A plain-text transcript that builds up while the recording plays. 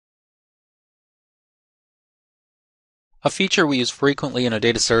A feature we use frequently in a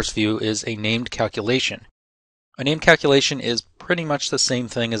data source view is a named calculation. A named calculation is pretty much the same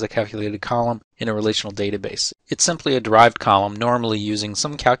thing as a calculated column in a relational database. It's simply a derived column, normally using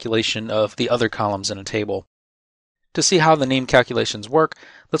some calculation of the other columns in a table. To see how the named calculations work,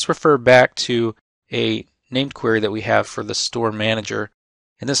 let's refer back to a named query that we have for the store manager.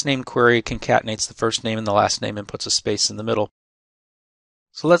 And this named query concatenates the first name and the last name and puts a space in the middle.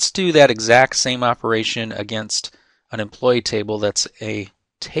 So let's do that exact same operation against an employee table that's a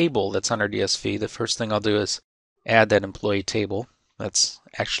table that's on our DSV. The first thing I'll do is add that employee table. That's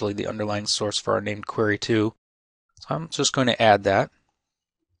actually the underlying source for our named query too. So I'm just going to add that.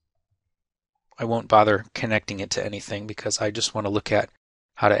 I won't bother connecting it to anything because I just want to look at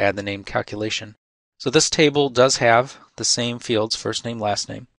how to add the named calculation. So this table does have the same fields, first name, last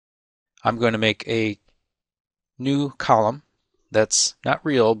name. I'm going to make a new column that's not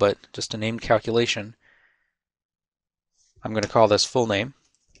real, but just a named calculation. I'm going to call this full name,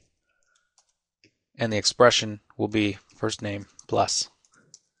 and the expression will be first name plus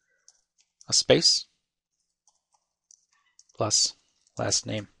a space plus last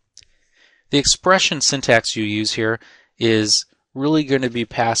name. The expression syntax you use here is really going to be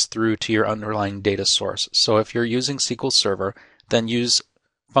passed through to your underlying data source. So if you're using SQL Server, then use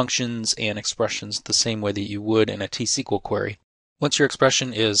functions and expressions the same way that you would in a T-SQL query. Once your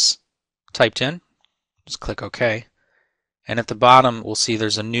expression is typed in, just click OK. And at the bottom, we'll see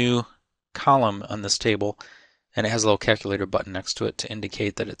there's a new column on this table, and it has a little calculator button next to it to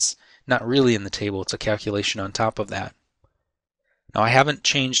indicate that it's not really in the table, it's a calculation on top of that. Now I haven't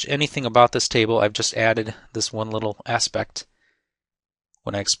changed anything about this table, I've just added this one little aspect.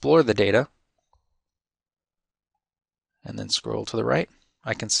 When I explore the data and then scroll to the right,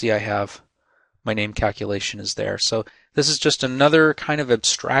 I can see I have my name calculation is there. So this is just another kind of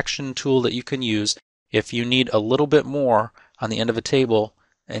abstraction tool that you can use if you need a little bit more on the end of a table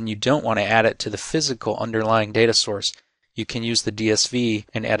and you don't want to add it to the physical underlying data source. You can use the DSV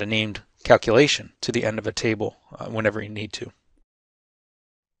and add a named calculation to the end of a table whenever you need to.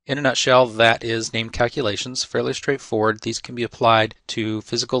 In a nutshell, that is named calculations. Fairly straightforward. These can be applied to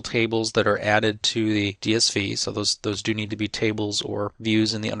physical tables that are added to the DSV, so those do need to be tables or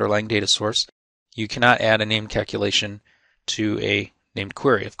views in the underlying data source. You cannot add a named calculation to a named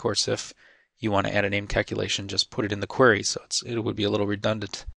query. Of course, if you want to add a named calculation, just put it in the query, so it would be a little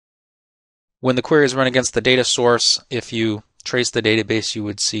redundant. When the query is run against the data source, if you trace the database, you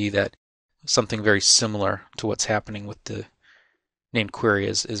would see that something very similar to what's happening with the named query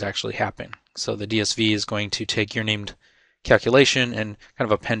is actually happening. So the DSV is going to take your named calculation and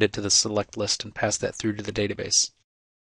kind of append it to the select list and pass that through to the database.